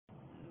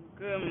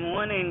Good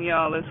morning,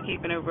 y'all. It's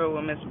Keeping It Real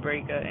with Miss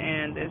Breaker.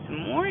 And this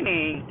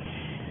morning,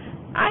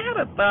 I had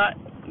a thought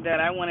that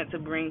I wanted to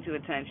bring to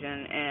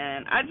attention.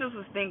 And I just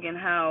was thinking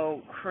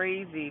how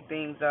crazy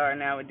things are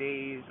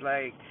nowadays,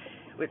 like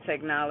with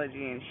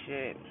technology and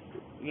shit.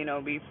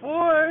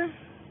 Before,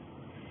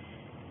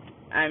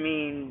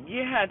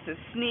 you had to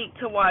sneak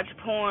to watch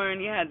porn.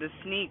 You had to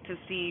sneak to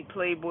see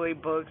Playboy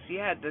books. You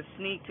had to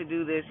sneak to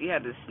do this. You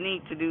had to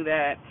sneak to do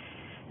that.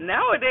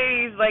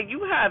 Nowadays,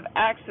 you have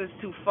access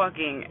to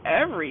fucking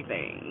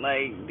everything.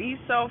 These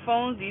cell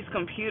phones, these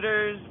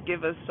computers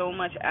give us so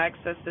much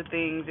access to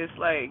things. It's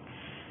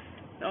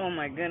oh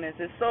my goodness.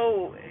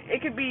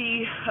 It could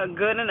be a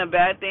good and a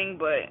bad thing,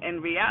 but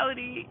in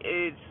reality,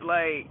 it's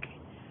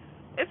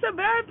a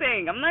bad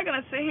thing. I'm not going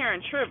to sit here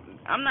and trip.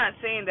 I'm not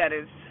saying that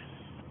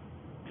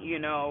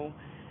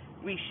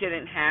we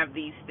shouldn't have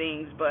these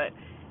things, but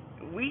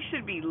we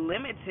should be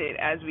limited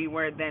as we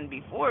were then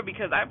before,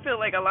 because I feel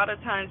like a lot of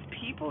times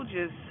people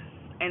just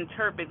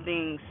interpret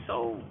things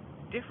so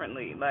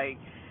differently.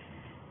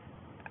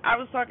 I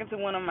was talking to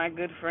one of my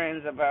good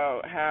friends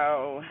about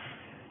how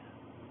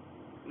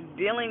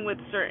dealing with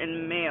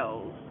certain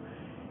males,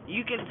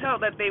 you can tell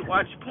that they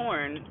watch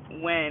porn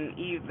when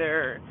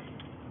either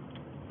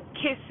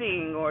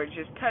kissing or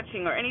just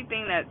touching or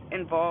anything that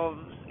involves,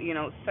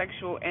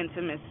 sexual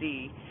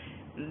intimacy,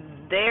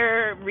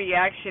 their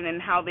reaction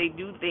and how they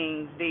do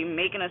things, they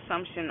make an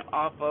assumption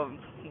off of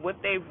what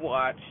they've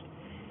watched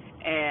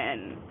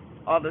and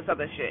all this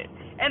other shit.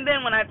 And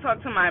then when I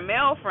talk to my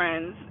male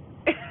friends,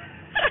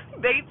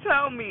 they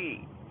tell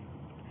me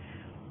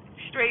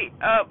straight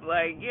up,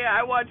 yeah,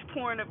 I watch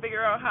porn to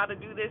figure out how to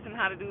do this and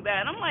how to do that.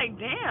 And I'm like,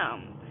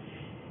 damn,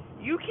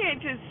 you can't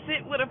just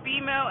sit with a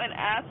female and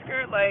ask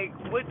her,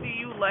 what do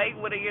you like?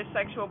 What are your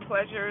sexual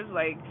pleasures?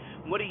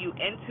 What are you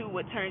into?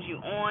 What turns you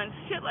on?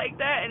 Shit like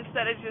that,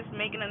 instead of just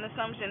making an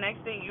assumption. Next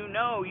thing you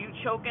know, you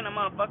choking a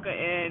motherfucker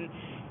and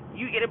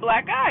you get a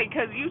black eye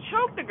because you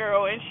choked the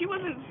girl and she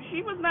was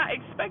not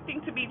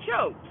expecting to be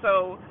choked.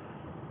 So,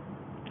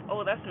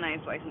 that's a nice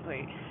license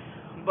plate.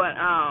 But,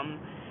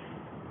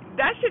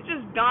 that shit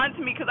just dawned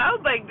to me because I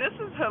was like, this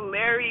is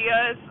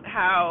hilarious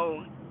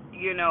how,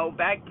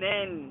 back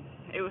then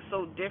it was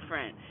so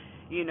different.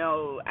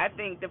 I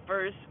think the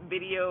first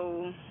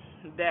video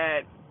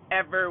that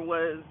ever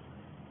was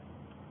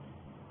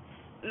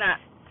not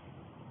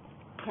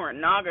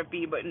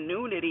pornography but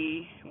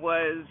nudity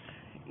was,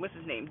 what's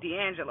his name,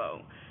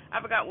 D'Angelo.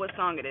 I forgot what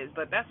song it is,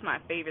 but that's my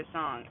favorite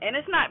song. And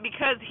it's not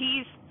because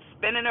he's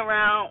spinning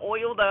around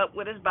oiled up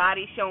with his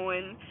body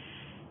showing.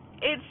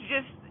 It's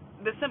just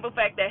the simple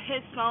fact that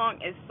his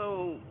song is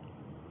so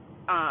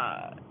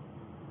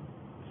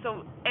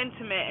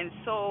intimate and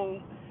so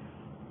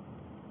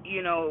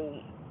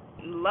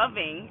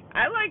loving.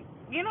 I like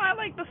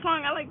the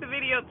song, I like the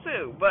video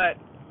too, but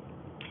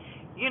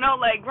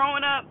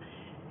growing up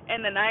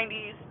in the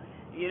 90s,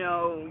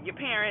 your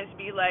parents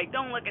be like,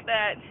 don't look at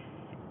that,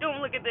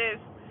 don't look at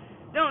this,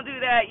 don't do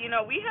that.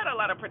 We had a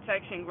lot of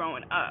protection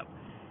growing up,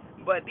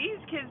 but these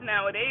kids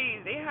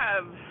nowadays,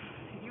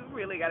 you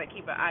really got to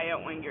keep an eye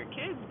out on your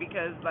kids,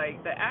 because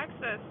the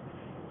access,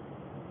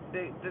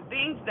 the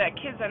things that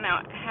kids are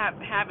now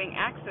having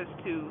access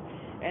to.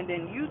 And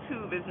then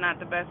YouTube is not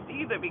the best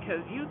either,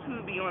 because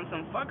YouTube be on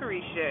some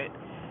fuckery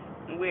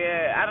shit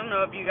where, I don't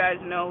know if you guys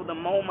know the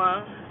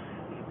MoMA,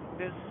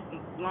 this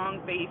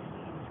long-faced,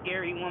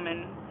 scary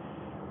woman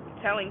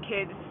telling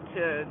kids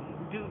to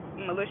do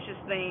malicious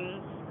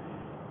things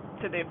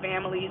to their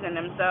families and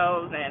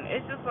themselves. And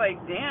it's just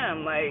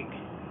damn,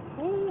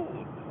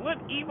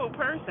 what evil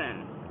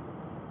person?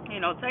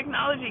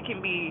 Technology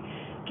can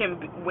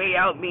weigh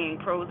out being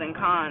pros and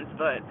cons,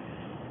 but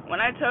when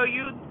I tell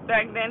you,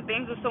 back then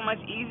things were so much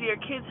easier.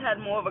 Kids had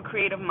more of a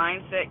creative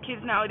mindset.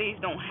 Kids nowadays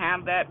don't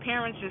have that.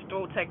 Parents just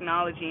throw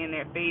technology in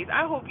their face.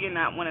 I hope you're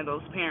not one of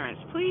those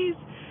parents. Please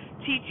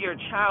teach your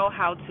child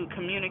how to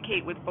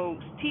communicate with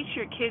folks. Teach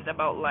your kids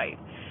about life.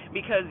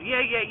 Because,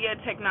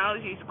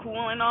 technology is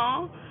cool and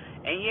all.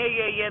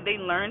 And, they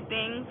learn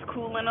things,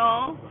 cool and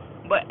all.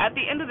 But at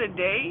the end of the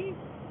day,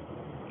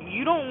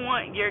 you don't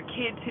want your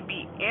kid to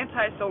be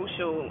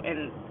antisocial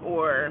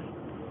or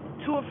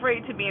too afraid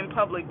to be in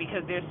public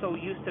because they're so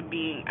used to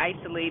being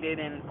isolated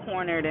and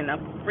cornered in a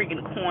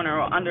freaking corner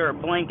or under a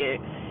blanket,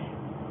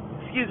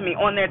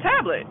 on their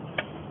tablet.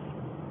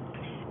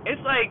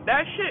 It's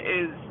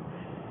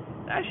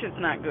that shit's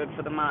not good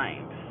for the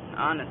mind,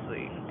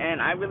 honestly.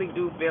 And I really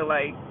do feel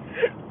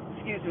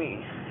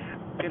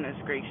goodness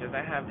gracious,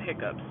 I have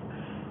hiccups.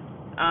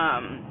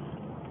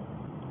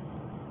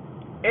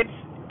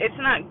 It's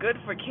not good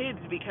for kids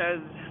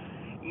because,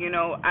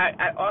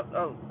 I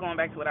also, going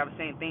back to what I was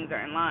saying, things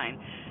are in line.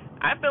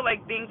 I feel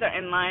like things are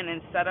in line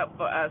and set up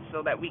for us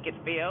so that we could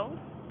fail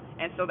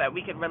and so that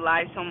we could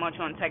rely so much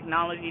on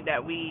technology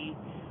that we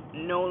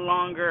no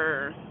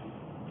longer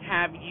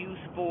have use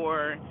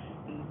for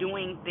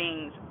doing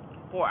things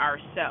for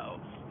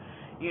ourselves.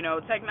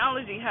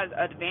 Technology has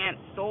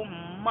advanced so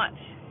much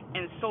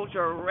and so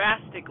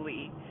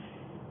drastically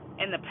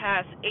in the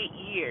past 8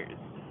 years.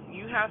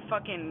 You have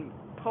fucking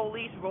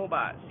police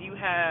robots. You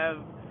have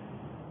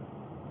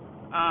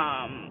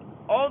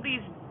all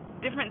these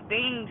different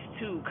things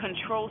to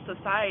control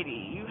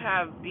society. You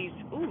have these,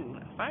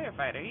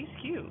 firefighter, he's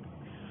cute.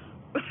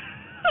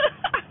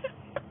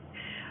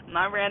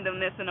 My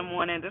randomness in the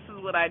morning, this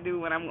is what I do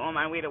when I'm on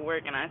my way to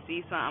work and I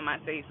see something, I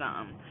say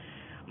something.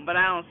 But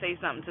I don't say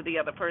something to the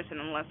other person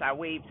unless I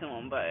wave to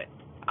them. But,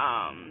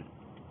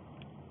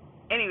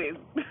 anyways,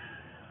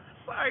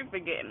 sorry for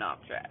getting off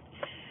track.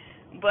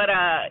 But,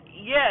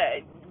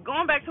 yeah,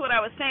 going back to what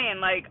I was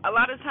saying, like, a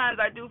lot of times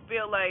I do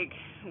feel like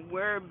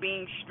we're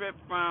being stripped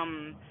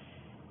from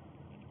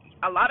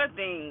a lot of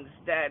things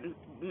that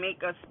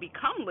make us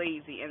become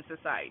lazy in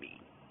society.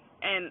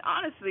 And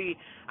honestly,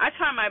 I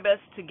try my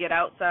best to get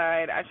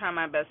outside. I try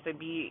my best to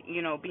be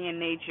in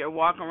nature,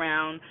 walk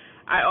around.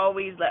 I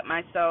always let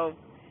myself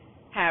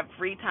have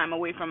free time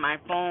away from my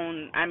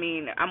phone. I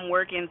mean, I'm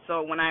working,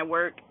 so when I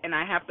work and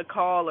I have to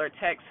call or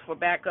text for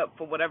backup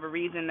for whatever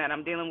reason that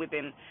I'm dealing with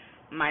in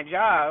my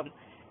job,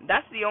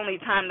 that's the only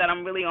time that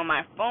I'm really on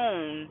my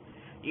phone.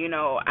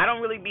 I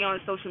don't really be on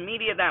social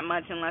media that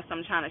much unless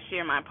I'm trying to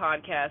share my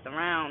podcast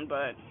around,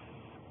 but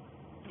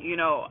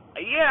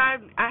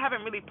I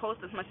haven't really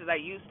posted as much as I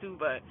used to,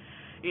 but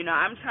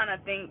I'm trying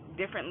to think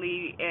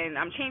differently, and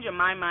I'm changing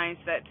my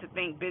mindset to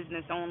think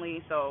business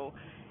only. So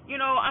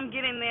I'm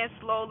getting there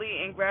slowly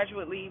and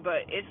gradually,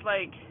 but it's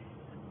like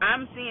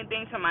I'm seeing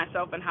things for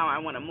myself and how I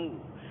want to move.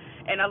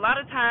 And a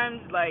lot of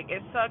times, like,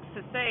 it sucks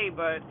to say,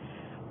 but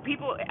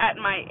people at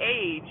my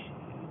age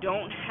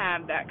don't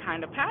have that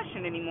kind of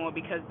passion anymore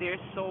because they're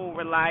so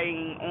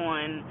relying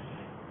on,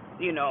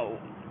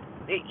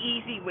 the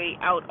easy way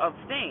out of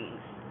things.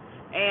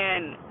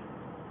 And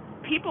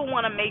people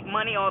want to make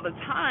money all the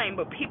time,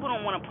 but people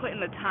don't want to put in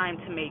the time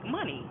to make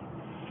money.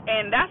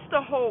 And that's the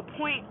whole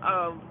point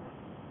of,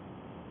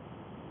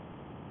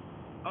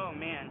 oh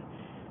man,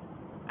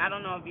 I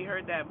don't know if you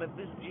heard that, but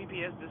this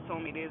GPS just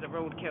told me there's a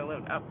roadkill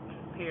up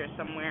here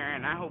somewhere,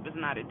 and I hope it's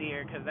not a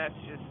deer, because that's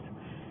just,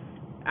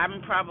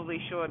 I'm probably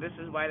sure this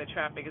is why the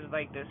traffic is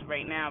like this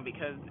right now,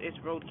 because it's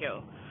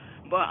roadkill.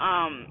 But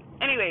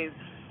anyways,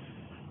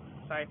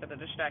 sorry for the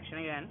distraction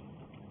again.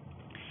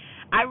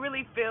 I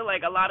really feel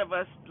like a lot of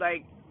us,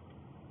 like,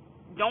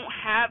 don't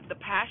have the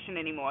passion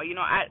anymore,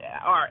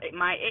 at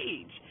my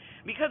age,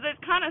 because it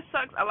kind of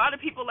sucks. A lot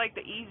of people like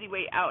the easy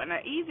way out, and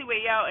the easy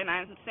way out, and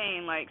I'm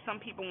saying, like, some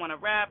people want to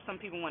rap, some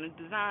people want to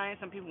design,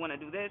 some people want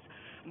to do this,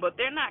 but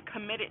they're not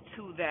committed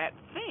to that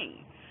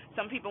thing.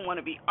 Some people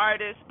want to be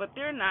artists, but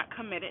they're not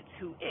committed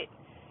to it.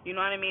 You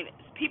know what I mean?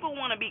 People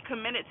want to be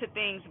committed to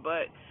things,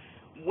 but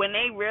when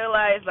they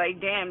realize, like,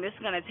 damn, this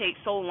is going to take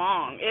so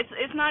long,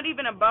 it's not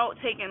even about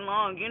taking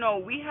long.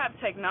 We have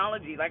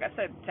technology. Like I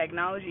said,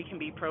 technology can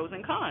be pros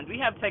and cons. We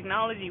have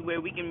technology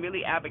where we can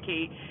really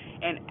advocate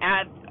and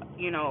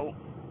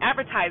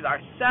advertise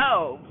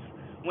ourselves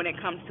when it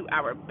comes to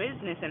our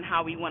business and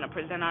how we want to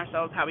present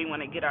ourselves, how we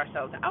want to get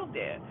ourselves out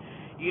there.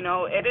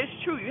 It is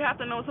true. You have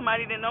to know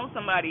somebody to know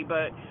somebody,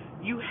 but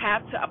you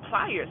have to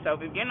apply yourself.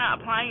 If you're not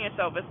applying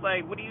yourself, it's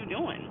like, what are you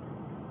doing?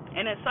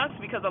 And it sucks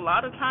because a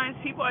lot of times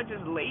people are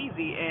just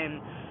lazy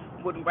and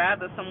would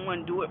rather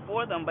someone do it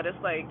for them. But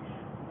it's like,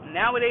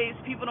 nowadays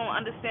people don't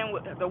understand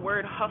what the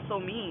word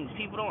hustle means.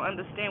 People don't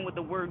understand what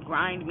the word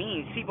grind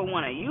means. People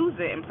want to use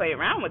it and play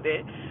around with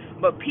it,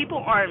 but people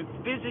aren't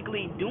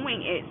physically doing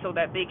it so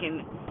that they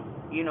can,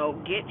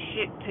 get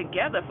shit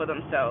together for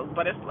themselves.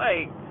 But it's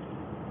like,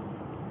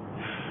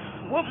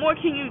 what more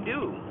can you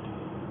do?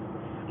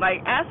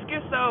 Like, ask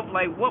yourself,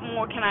 like, what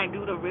more can I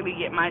do to really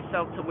get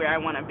myself to where I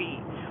want to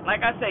be?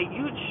 Like I say,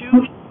 you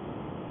choose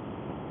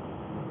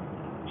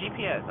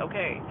GPS,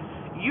 okay.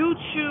 You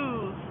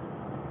choose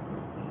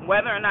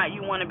whether or not you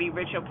want to be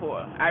rich or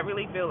poor. I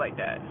really feel like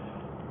that.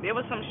 There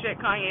was some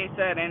shit Kanye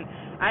said, and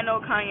I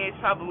know Kanye's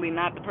probably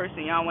not the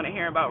person y'all want to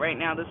hear about right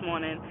now this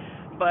morning,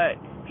 but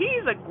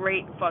he's a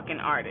great fucking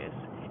artist.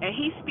 And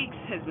he speaks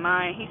his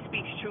mind. He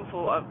speaks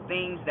truthful of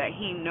things that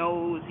he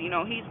knows.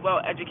 He's well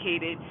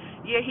educated.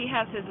 Yeah, he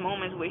has his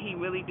moments where he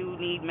really do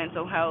need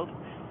mental health.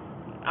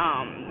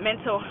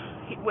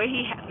 Where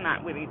he has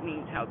not really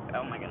needs help.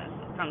 Oh my goodness,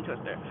 tongue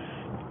twister.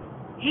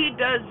 He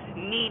does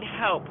need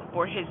help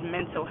for his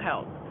mental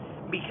health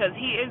because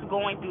he is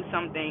going through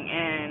something,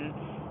 and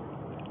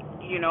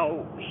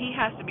he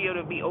has to be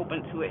able to be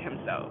open to it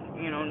himself.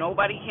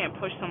 Nobody can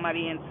push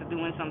somebody into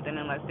doing something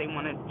unless they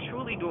want to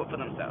truly do it for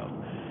themselves.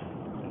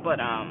 But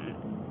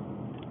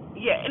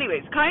yeah.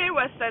 Anyways, Kanye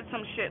West said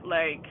some shit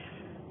like,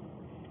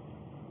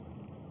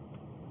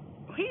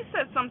 he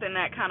said something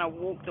that kind of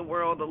woke the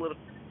world a little.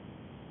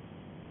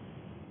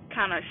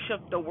 Kind of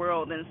shook the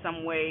world in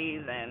some ways,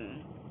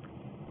 and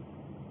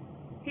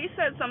he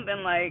said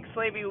something like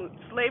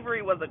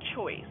slavery was a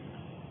choice.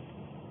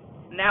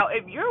 Now,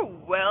 if you're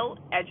well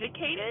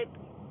educated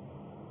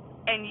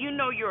and you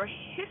know your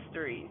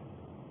history,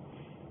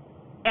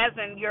 as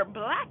in your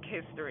black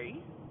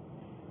history,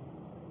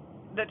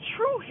 the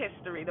true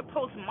history, the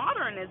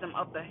postmodernism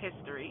of the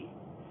history,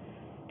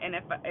 and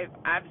if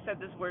I've said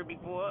this word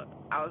before,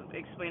 I'll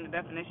explain the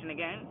definition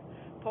again.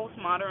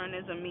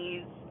 Postmodernism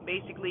means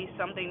basically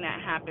something that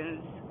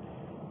happens,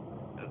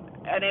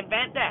 an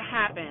event that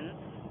happens,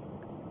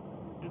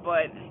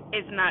 but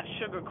it's not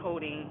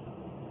sugarcoating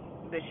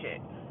the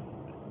shit.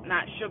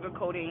 Not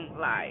sugarcoating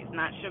lies,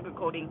 not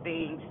sugarcoating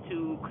things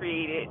to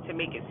create it, to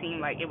make it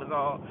seem like it was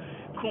all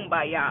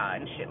kumbaya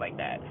and shit like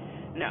that.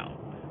 No.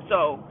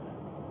 So,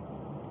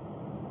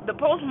 the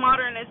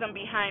postmodernism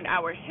behind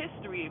our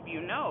history, if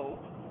you know,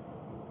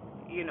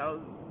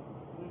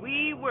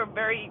 we were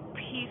very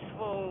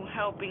peaceful,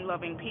 helping,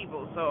 loving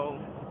people. So,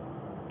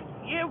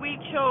 yeah, we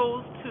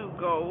chose to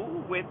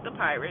go with the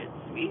pirates.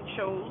 We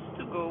chose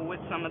to go with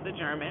some of the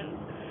Germans.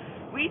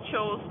 We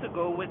chose to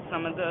go with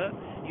some of the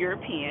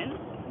Europeans.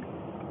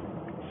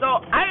 So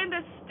I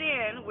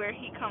understand where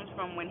he comes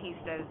from when he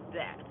says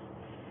that.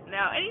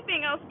 Now,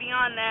 anything else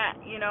beyond that,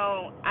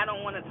 I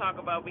don't want to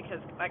talk about because,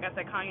 like I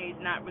said, Kanye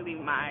is not really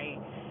my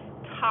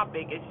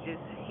topic. It's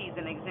just he's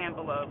an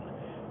example of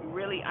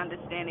really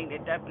understanding the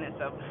depthness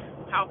of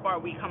how far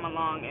we come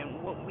along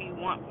and what we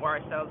want for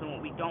ourselves and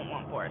what we don't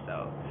want for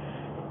ourselves.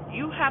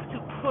 You have to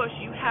push.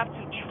 You have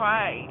to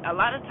try. A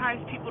lot of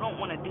times people don't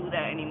want to do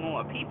that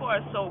anymore. People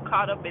are so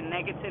caught up in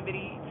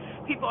negativity.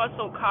 People are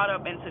so caught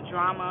up into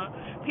drama.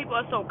 People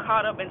are so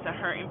caught up into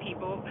hurting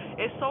people.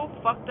 It's so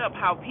fucked up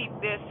how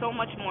there's so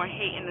much more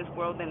hate in this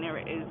world than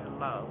there is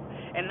love.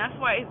 And that's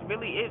why it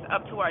really is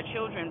up to our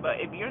children. But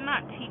if you're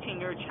not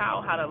teaching your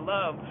child how to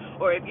love,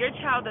 or if your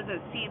child doesn't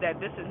see that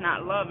this is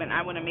not love and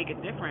I want to make a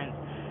difference,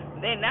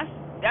 then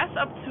that's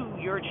up to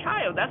your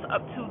child. That's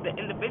up to the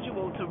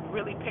individual to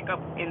really pick up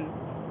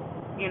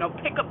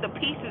the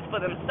pieces for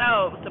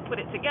themselves to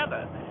put it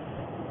together.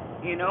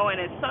 And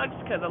it sucks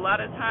because a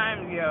lot of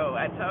times,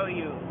 I tell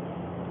you,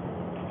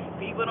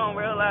 people don't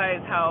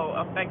realize how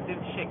effective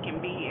shit can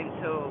be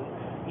until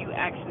you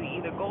actually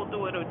either go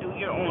through it or do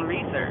your own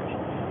research.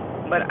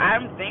 But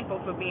I'm thankful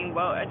for being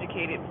well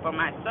educated for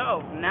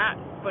myself, not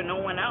for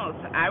no one else.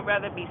 I'd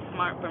rather be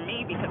smart for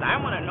me because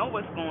I want to know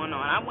what's going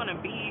on. I want to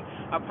be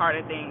a part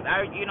of things.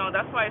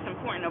 That's why it's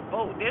important to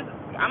vote.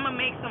 I'm going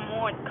to make some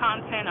more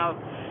content of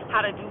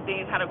how to do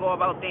things, how to go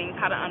about things,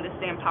 how to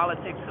understand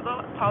politics,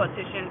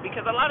 politicians,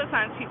 because a lot of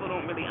times people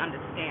don't really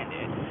understand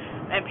it.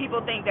 And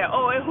people think that,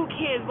 who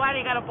cares? Why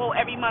they got to vote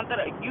every month?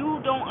 You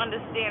don't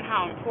understand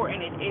how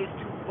important it is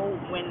to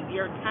vote when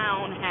your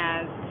town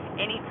has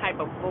any type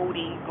of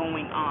voting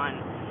going on.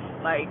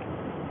 Like,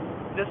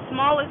 the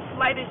smallest,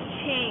 slightest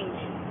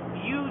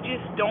change, you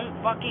just don't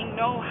fucking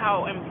know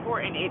how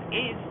important it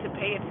is to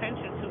pay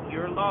attention to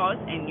your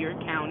laws in your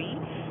county.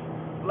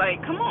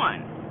 Like, come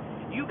on.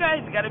 You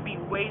guys got to be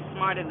way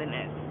smarter than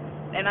this.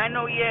 And I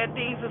know,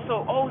 things are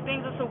so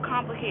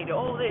complicated.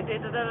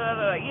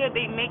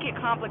 They make it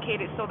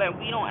complicated so that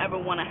we don't ever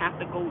want to have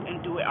to go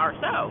and do it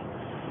ourselves.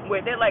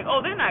 Where they're like,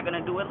 they're not going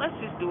to do it. Let's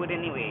just do it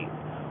anyway.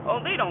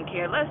 They don't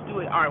care. Let's do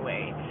it our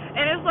way.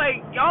 And it's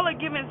like y'all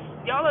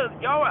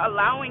are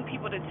allowing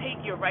people to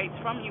take your rights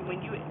from you when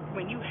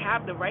you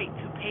have the right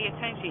to pay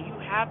attention. You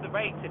have the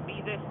right to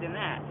be this and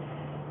that.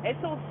 It's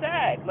so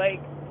sad. Like,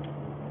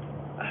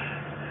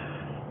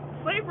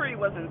 slavery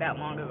wasn't that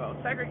long ago.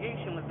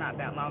 Segregation was not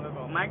that long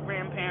ago. My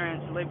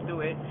grandparents lived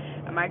through it,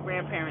 and my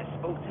grandparents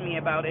spoke to me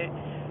about it.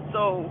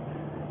 So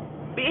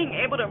being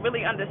able to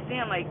really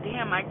understand, like,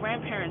 damn, my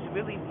grandparents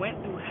really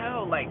went through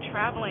hell. Like,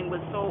 traveling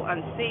was so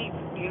unsafe.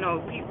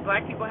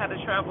 Black people had to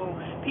travel.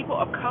 People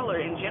of color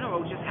in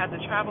general just had to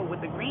travel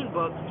with the Green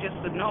Book just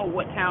to know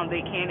what town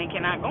they can and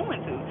cannot go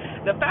into.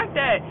 The fact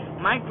that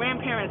my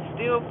grandparents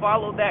still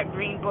followed that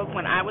Green Book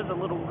when I was a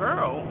little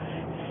girl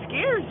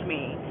scares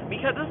me,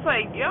 because it's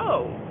like,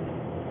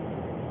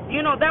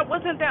 that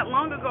wasn't that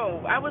long ago.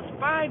 I was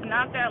 5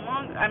 not that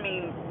long. I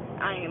mean,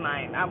 I ain't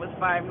lying. I was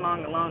 5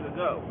 long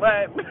ago.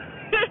 But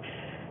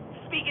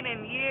speaking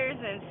in years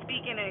and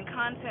speaking in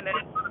content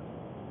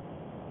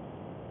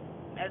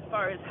as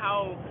far as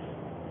how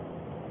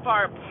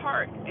far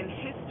apart in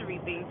history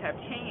things have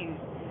changed,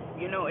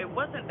 it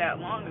wasn't that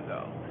long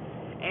ago.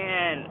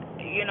 And,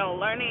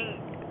 learning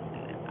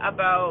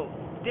about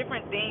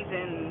different things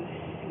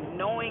and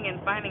knowing and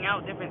finding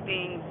out different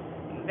things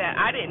that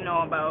I didn't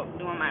know about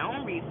doing my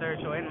own research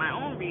or in my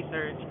own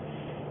research,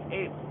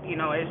 it's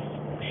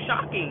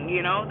shocking.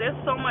 There's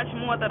so much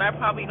more that I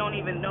probably don't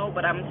even know,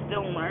 but I'm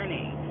still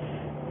learning.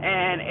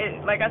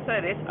 And like I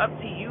said, it's up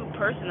to you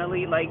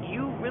personally. Like,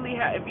 you really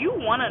have, if you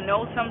want to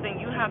know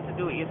something, you have to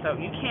do it yourself.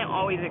 You can't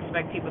always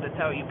expect people to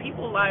tell you.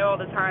 People lie all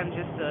the time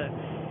just to,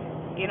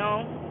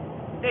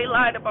 they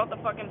lied about the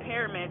fucking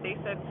pyramid. They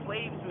said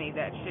slaves made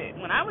that shit.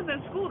 When I was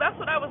in school, that's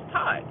what I was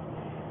taught.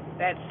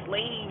 That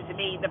slaves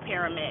made the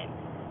pyramid.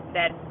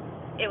 That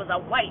it was a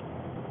white,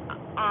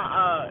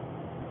 a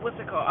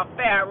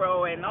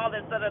pharaoh and all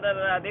this,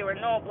 There were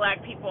no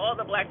black people. All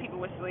the black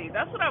people were slaves.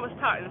 That's what I was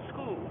taught in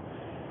school.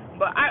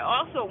 But I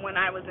also, when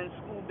I was in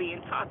school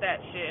being taught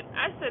that shit,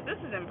 I said, this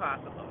is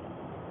impossible.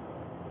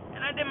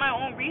 And I did my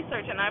own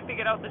research, and I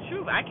figured out the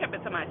truth. I kept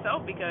it to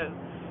myself because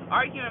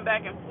arguing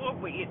back and forth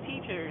with your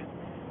teachers,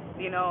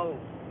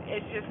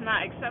 it's just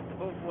not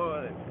acceptable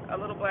for a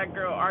little black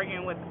girl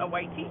arguing with a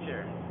white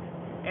teacher.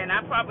 And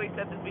I probably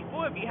said this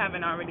before. If you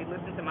haven't already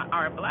listened to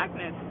our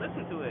Blackness,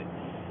 listen to it,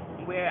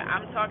 where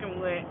I'm talking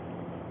with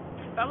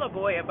fellow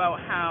boy about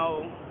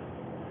how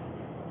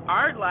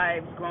our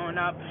lives growing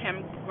up,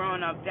 him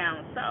growing up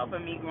down south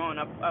and me growing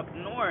up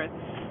north,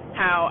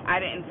 how I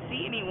didn't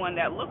see anyone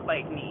that looked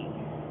like me.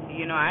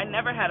 You know, I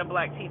never had a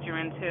black teacher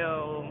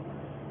until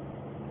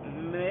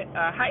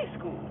high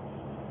school.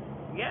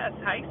 Yes,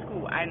 high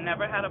school. I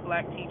never had a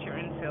black teacher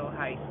until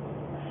high school.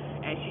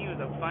 And she was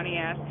a funny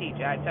ass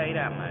teacher, I tell you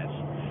that much.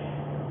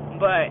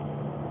 But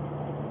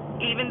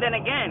even then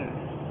again,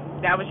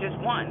 that was just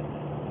one.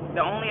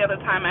 The only other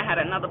time I had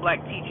another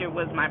black teacher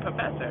was my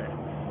professor.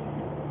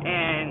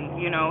 And,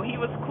 you know, he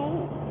was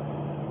cool.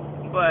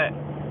 But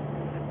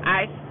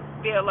I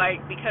feel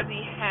like because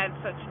he held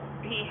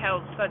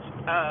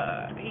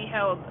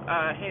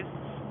his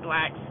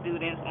black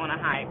students on a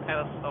high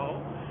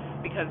pedestal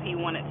because he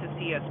wanted to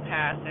see us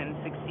pass and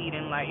succeed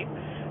in life.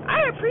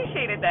 I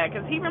appreciated that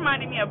because he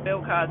reminded me of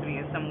Bill Cosby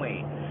in some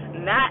way.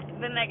 Not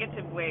the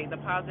negative way,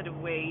 the positive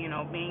way, you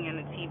know, being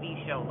in a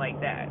TV show like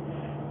that.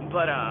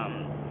 But,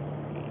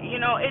 you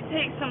know, it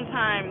takes some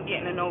time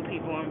getting to know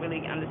people and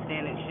really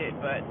understanding shit.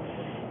 But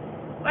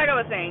like I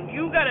was saying,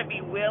 you got to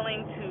be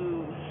willing to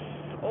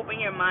open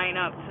your mind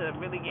up to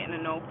really getting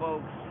to know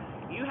folks.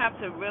 You have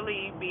to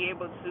really be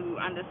able to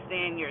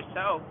understand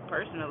yourself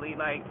personally.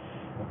 Like,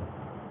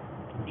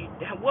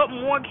 what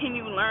more can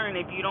you learn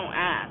if you don't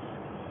ask?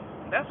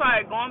 That's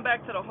why going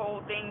back to the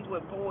whole things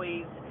with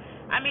boys.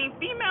 I mean,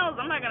 females.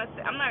 I'm not gonna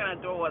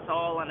throw us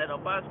all under the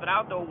bus, but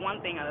I'll throw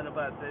one thing under the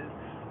bus is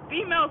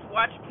females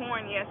watch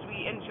porn. Yes,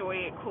 we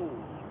enjoy it, cool,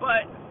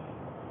 but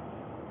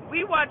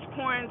we watch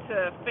porn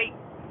to fake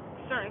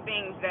certain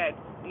things that,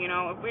 you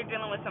know, if we're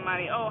dealing with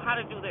somebody, oh, how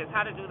to do this,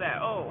 how to do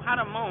that, oh, how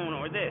to moan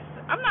or this.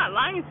 I'm not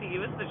lying to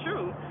you, it's the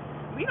truth.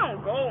 We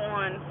don't go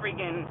on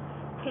freaking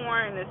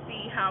porn to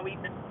see how we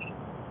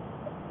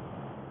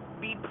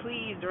be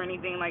pleased or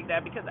anything like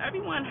that, because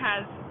everyone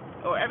has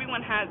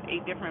a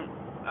different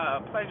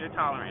pleasure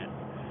tolerance.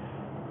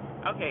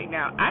 Okay,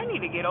 now I need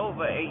to get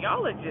over it.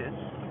 Y'all are just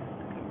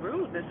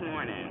rude this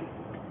morning.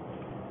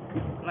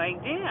 Like,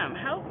 damn,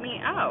 help me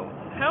out.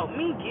 Help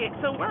me get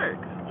to work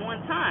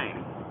on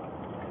time.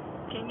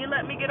 Can you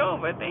let me get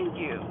over? Thank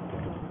you.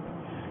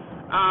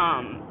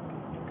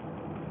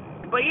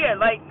 But yeah,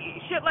 like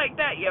shit like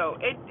that, yo.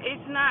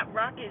 It's not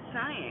rocket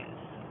science.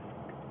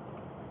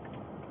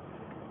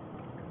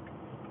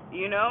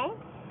 You know?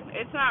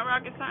 It's not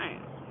rocket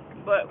science.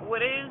 But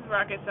what is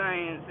rocket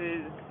science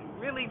is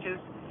really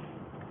just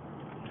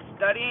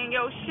studying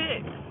your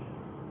shit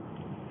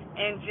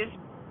and just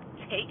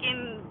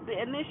taking the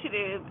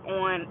initiative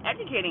on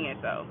educating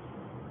yourself.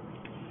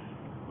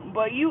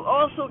 But you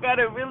also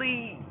gotta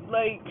really,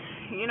 like,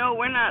 you know,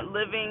 we're not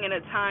living in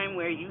a time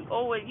where you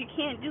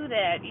can't do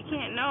that, you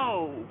can't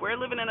know. We're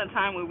living in a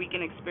time where we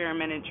can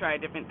experiment and try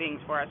different things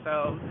for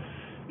ourselves.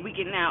 We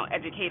can now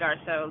educate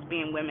ourselves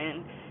being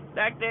women.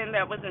 Back then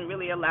that wasn't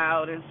really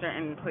allowed in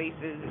certain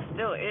places. It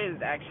still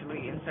is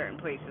actually in certain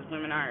places.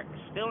 Women are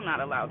still not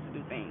allowed to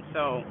do things.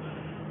 So,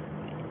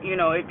 you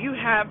know, if you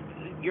have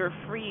your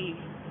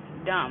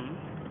freedom,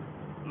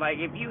 like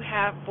if you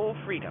have full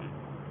freedom,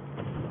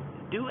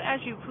 do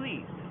as you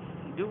please.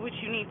 Do what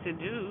you need to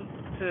do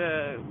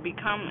to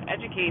become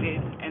educated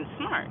and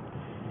smart.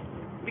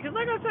 Because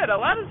like I said, a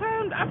lot of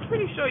times, I'm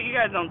pretty sure you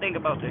guys don't think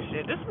about this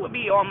shit. This would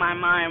be on my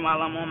mind while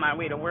I'm on my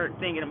way to work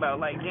thinking about,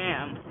 like,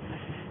 damn,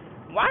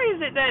 why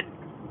is it that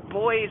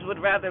boys would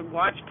rather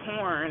watch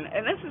porn?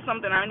 And this is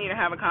something I need to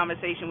have a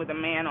conversation with a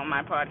man on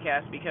my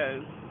podcast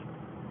because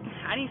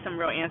I need some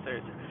real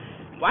answers.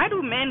 Why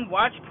do men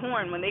watch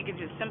porn when they could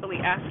just simply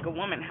ask a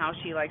woman how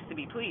she likes to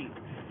be pleased?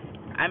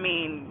 I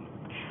mean,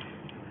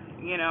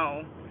 you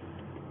know,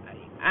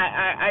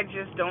 I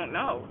just don't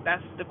know.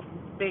 That's the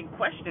big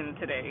question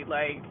today.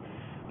 Like,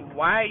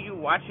 why are you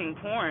watching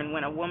porn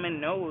when a woman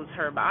knows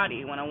her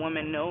body, when a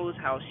woman knows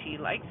how she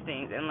likes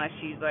things, unless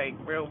she's like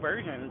real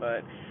virgin?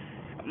 But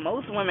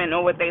most women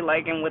know what they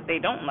like and what they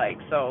don't like.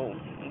 So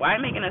why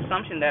make an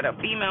assumption that a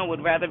female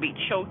would rather be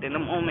choked in the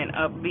moment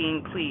of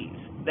being pleased?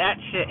 That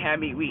shit had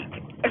me weak.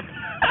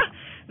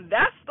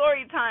 That's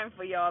story time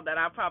for y'all that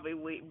I probably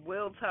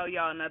will tell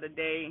y'all another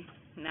day.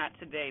 Not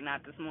today,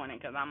 not this morning,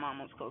 because I'm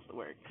almost close to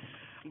work.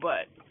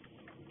 But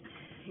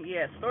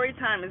yeah, story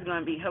time is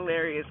going to be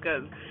hilarious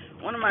because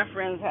one of my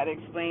friends had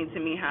explained to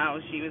me how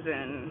she was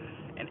in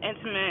an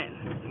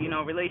intimate, you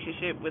know,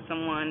 relationship with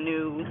someone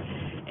new,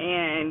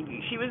 and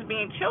she was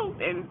being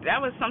choked, and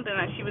that was something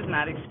that she was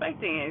not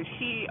expecting, and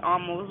she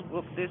almost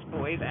whooped this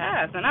boy's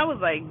ass, and I was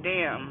like,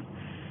 damn.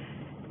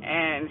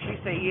 And she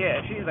said,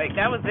 yeah, she's like,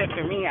 that was it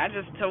for me. I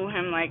just told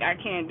him, like, I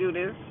can't do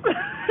this.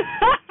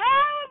 I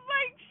was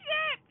like,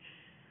 shit.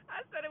 I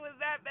said it was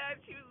that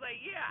bad. She was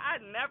like, yeah, I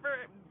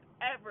never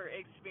ever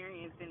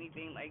experienced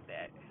anything like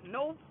that.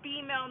 No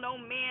female, no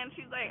man.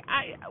 She's like,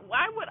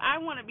 why would I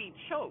want to be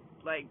choked?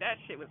 Like, that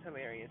shit was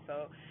hilarious.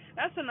 So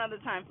that's another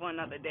time for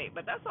another day.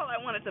 But that's all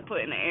I wanted to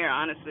put in the air,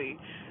 honestly.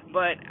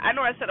 But I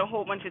know I said a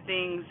whole bunch of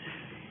things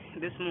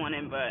this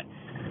morning, but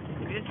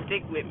just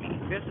stick with me.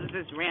 This is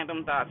just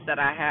random thoughts that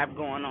I have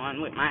going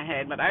on with my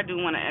head, but I do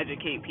want to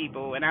educate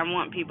people, and I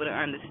want people to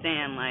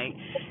understand, like,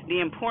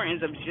 the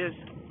importance of just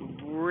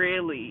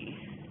really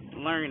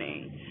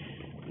learning,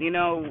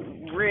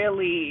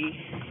 really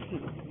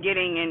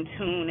getting in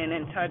tune and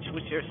in touch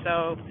with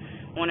yourself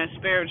on a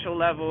spiritual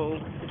level,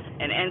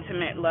 an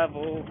intimate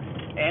level,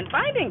 and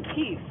finding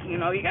peace. You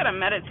got to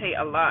meditate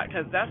a lot,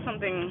 because that's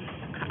something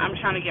I'm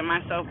trying to get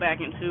myself back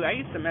into. I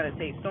used to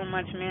meditate so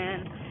much,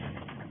 man.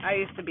 I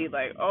used to be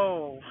like,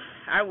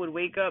 I would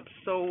wake up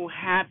so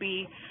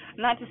happy.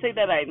 Not to say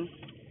that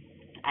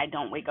I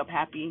don't wake up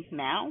happy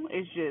now.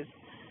 It's just,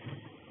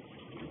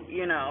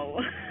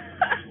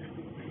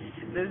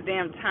 this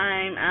damn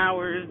time,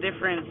 hours,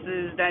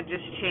 differences that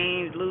just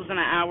changed. Losing an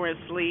hour of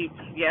sleep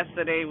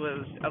yesterday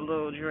was a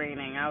little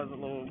draining. I was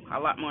a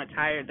lot more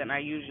tired than I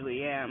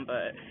usually am,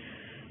 but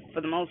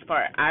for the most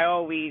part, I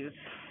always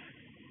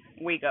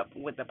wake up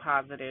with a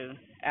positive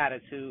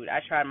attitude. I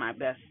try my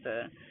best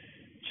to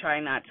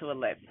try not to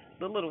let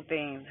the little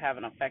things have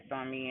an effect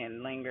on me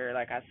and linger,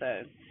 like I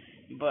said.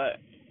 But,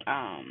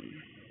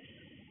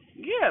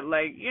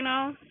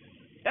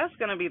 that's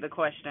going to be the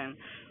question.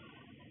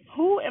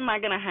 Who am I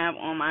going to have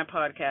on my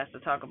podcast to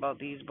talk about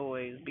these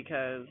boys?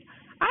 Because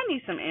I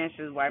need some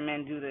answers why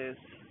men do this.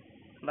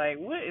 Like,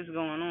 what is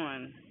going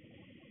on?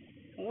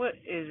 What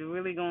is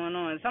really going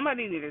on?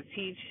 Somebody need to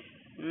teach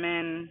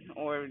men,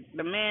 or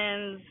the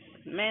men's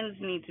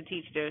need to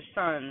teach their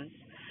sons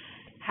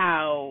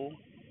how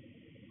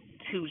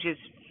to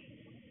just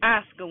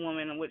ask a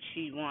woman what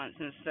she wants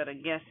instead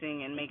of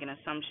guessing and making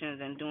assumptions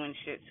and doing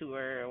shit to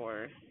her,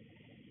 or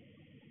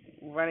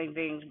running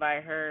things by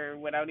her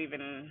without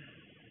even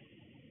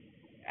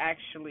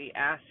actually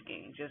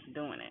asking, just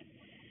doing it.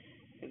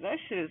 'Cause that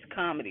shit is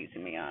comedy to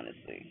me,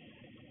 honestly.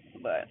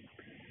 But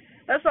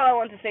that's all I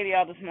wanted to say to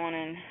y'all this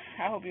morning.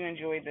 I hope you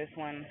enjoyed this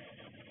one.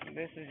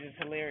 This is just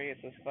hilarious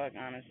as fuck,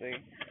 honestly.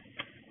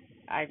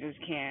 I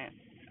just can't.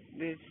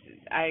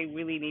 I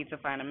really need to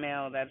find a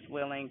male that's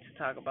willing to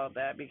talk about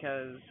that,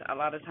 because a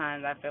lot of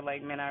times I feel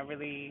like men are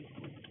really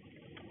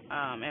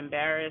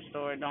embarrassed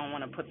or don't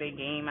want to put their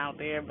game out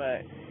there,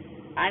 but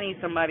I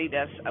need somebody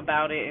that's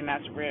about it and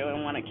that's real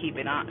and want to keep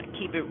it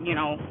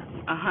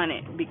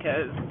 100,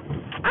 because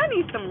I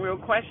need some real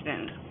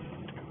questions.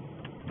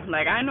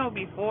 Like, I know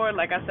before,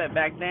 like I said,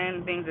 back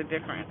then, things are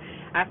different.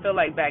 I feel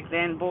like back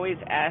then, boys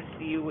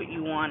asked you what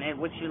you wanted,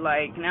 what you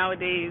like.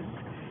 Nowadays,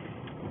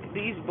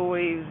 these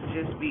boys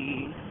just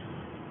be,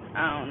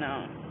 I don't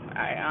know.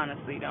 I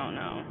honestly don't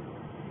know.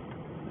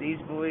 These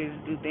boys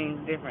do things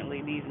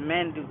differently. These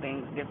men do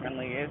things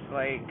differently. It's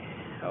like,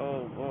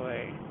 oh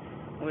boy,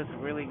 what's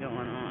really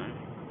going on?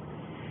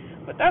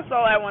 But that's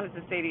all I wanted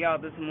to say to y'all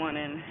this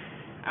morning.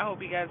 I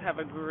hope you guys have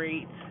a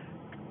great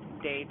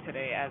day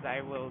today, as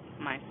I will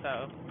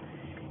myself.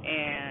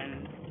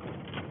 And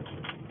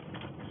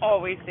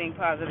always think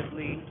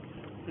positively.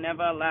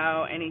 Never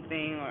allow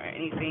anything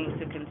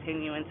to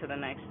continue into the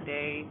next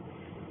day.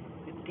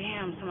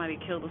 Damn, somebody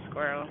killed a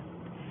squirrel.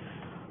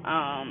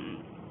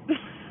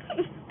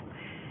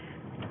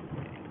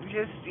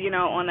 Just,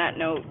 on that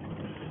note,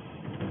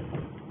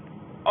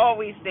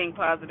 always think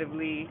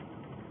positively.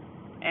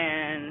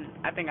 And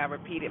I think I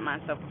repeated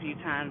myself a few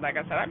times. Like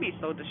I said, I'd be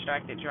so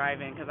distracted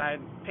driving, because I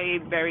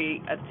paid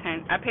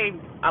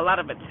a lot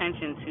of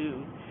attention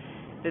to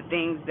the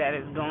things that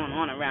is going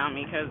on around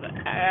me, because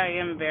I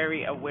am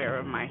very aware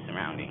of my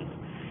surroundings.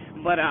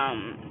 But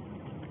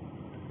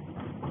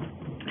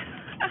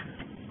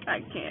I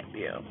can't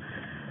deal.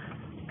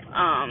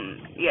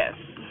 Yes,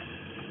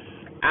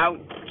 I'll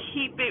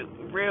keep it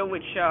real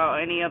with y'all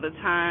any other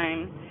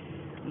time,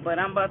 but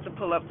I'm about to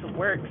pull up to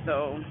work,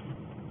 so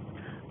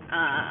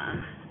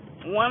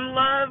one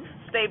love,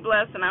 stay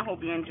blessed, and I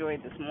hope you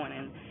enjoyed this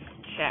morning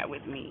chat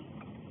with me.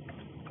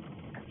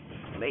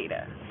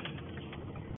 Later.